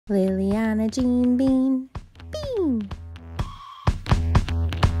Liliana, Jean, Bean, Bean.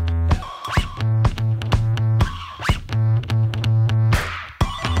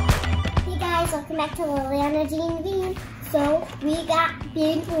 Hey guys, welcome back to Liliana, Jean, Bean. So we got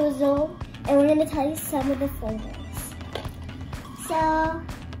Bean Boozled, and we're gonna tell you some of the flavors. So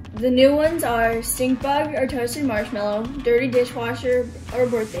the new ones are stink bug or toasted marshmallow, dirty dishwasher or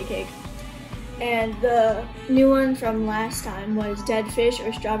birthday cake. And the new one from last time was dead fish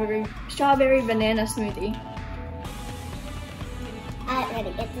or strawberry banana smoothie. Alright,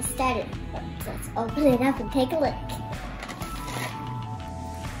 ready, get this started. Let's open it up and take a look.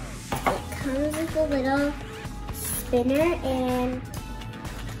 It comes with a little spinner, and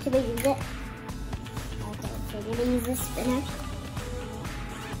should we use it? Okay, so we're gonna use this spinner.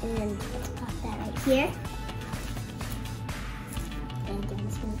 And let's pop that right here. And give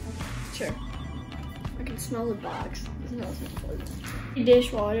this one a Sure. I can smell the box. It smells good.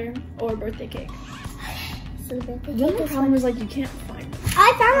 Dishwater or birthday cake. So the birthday The only cake problem is like you can't find them.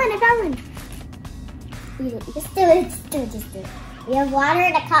 I found one. Eat it. Just do it. Just do it. We have water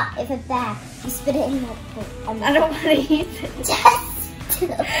in a cup. If it's bad, you spit it in that bowl. I don't want to eat it. Just do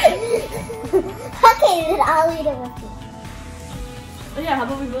it. Okay, then I'll eat it with you. Oh yeah, how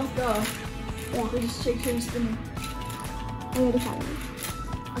about we both go? Yeah. We just shake turn spinning. I already found one.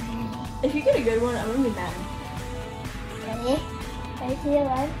 Okay. If you get a good one, I'm gonna be mad. Ready? 3, 2,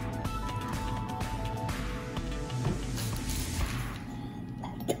 1.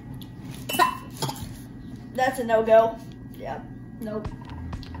 That's a no-go. Yeah. Nope.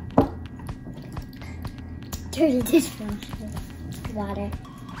 Dirty dishwasher. Water.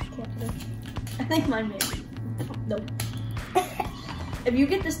 I think mine may be. Nope. If you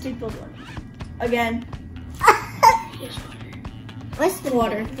get the stippled one, again. What's the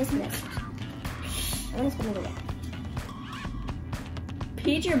Water. Just this. I'm just gonna do it.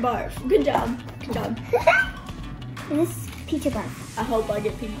 Peach or barf? Good job. Good job. This is peach or barf. I hope I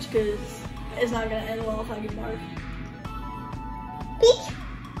get peach because it's not gonna end well if I get barf. Peach.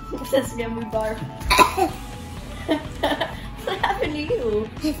 That's gonna be barf. What happened to you?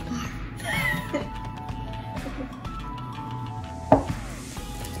 It's barf.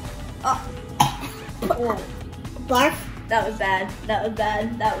 Oh. Barf. That was bad. That was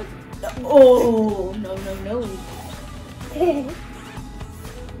bad. That was. Oh no no no!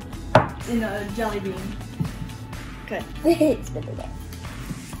 In a jelly bean. Okay. Spit it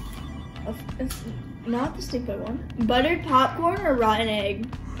out. It's not the stink bug one. Buttered popcorn or rotten egg?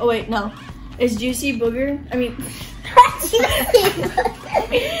 Oh wait, no. It's juicy booger. I mean,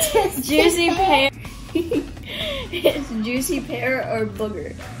 juicy pear. It's juicy pear or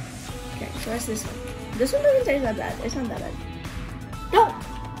booger. Okay, so what's this one? This one doesn't taste that bad. It's not that bad. No!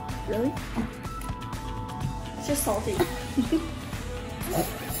 Really? It's just salty.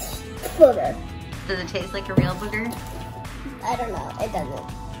 Booger. Does it taste like a real booger? I don't know. It doesn't.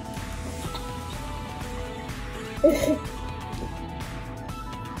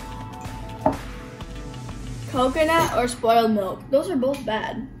 Coconut or spoiled milk? Those are both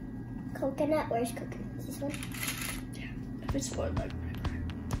bad. Coconut. Where's coconut? This one? Yeah, if it's spoiled milk.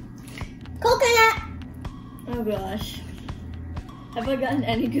 Coconut. Oh gosh. Have I gotten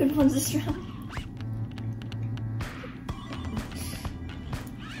any good ones this round?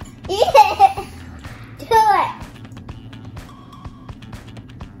 Eat it. Do it.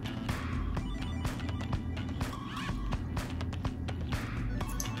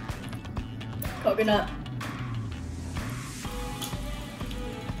 Coconut.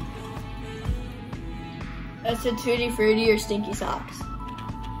 That's a Tutti Frutti or Stinky Socks.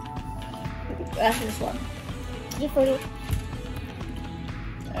 That's this one. You put it.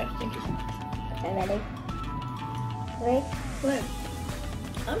 Stinky Socks. Okay, ready? Wait. Wait.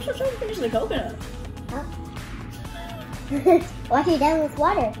 I'm still trying to finish the coconut. Huh? Wash it down with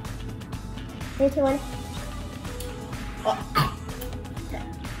water. 3, 2, 1. Oh.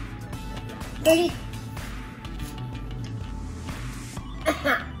 Ready?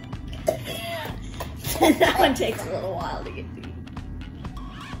 That one takes a little while to get through.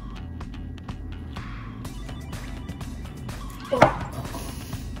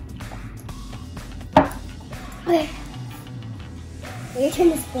 Okay. Your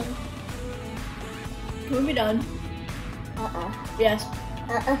turn to spin. Can we be done? Yes.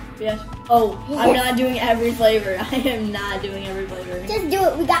 Yes. Oh, I'm not doing every flavor. I am not doing every flavor. Just do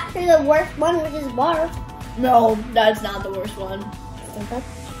it. We got through the worst one, which is barf. No, that's not the worst one. Stink bug.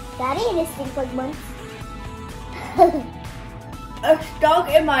 Daddy and his stink bug one. It's stuck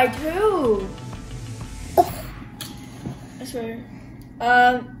in my tooth. I swear.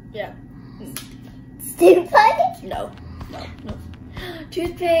 Yeah. Stink bug? No. No. No.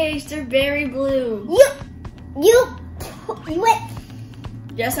 Toothpaste, they're berry blue. You went.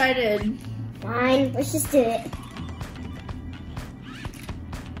 Yes, I did. Fine, let's just do it.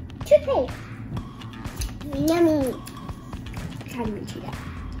 Toothpaste. Yummy. How do we do that?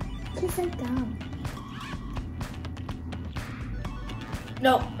 Kiss our gum.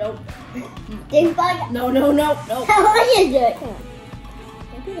 No. Stink bug. No. How are you doing?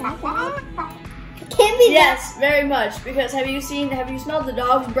 Can't be Yes, very much. Because have you smelled the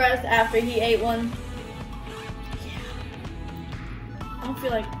dog's breath after he ate one? Yeah. I don't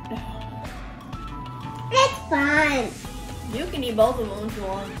feel like. It's fine. You can eat both of them if you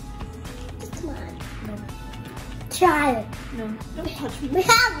want. Just come on. No. Try it. No. Don't touch me. We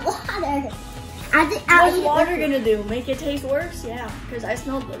have water. What's water gonna do? Make it taste worse? Yeah, because I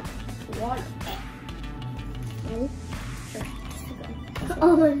smelled the water. Ready? Sure.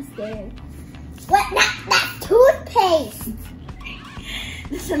 Oh, I'm scared. What? That's toothpaste.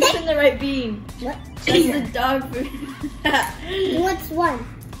 This isn't in the right bean. What? Just the dog food. What's one?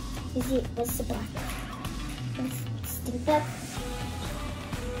 What's the black one? What's stink bug?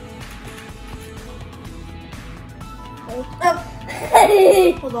 Oh.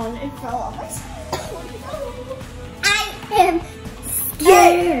 Hold on, it fell off. I am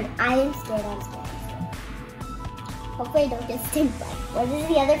scared. I am scared. Hopefully I don't get stink bug. What is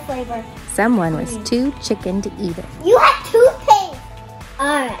the other flavor? Someone was too chicken to eat it. You have toothpaste!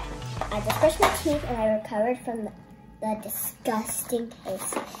 Alright. I just brushed my teeth and I recovered from the disgusting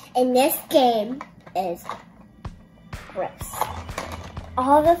taste. And this game is gross.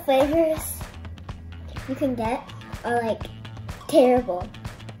 All the flavors you can get are like terrible.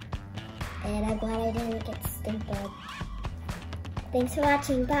 And I'm glad I didn't get stink bug. Thanks for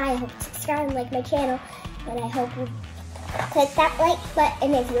watching. Bye. I hope you subscribe and like my channel. And I hope you click that like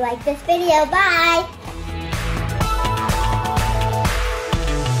button if you like this video. Bye!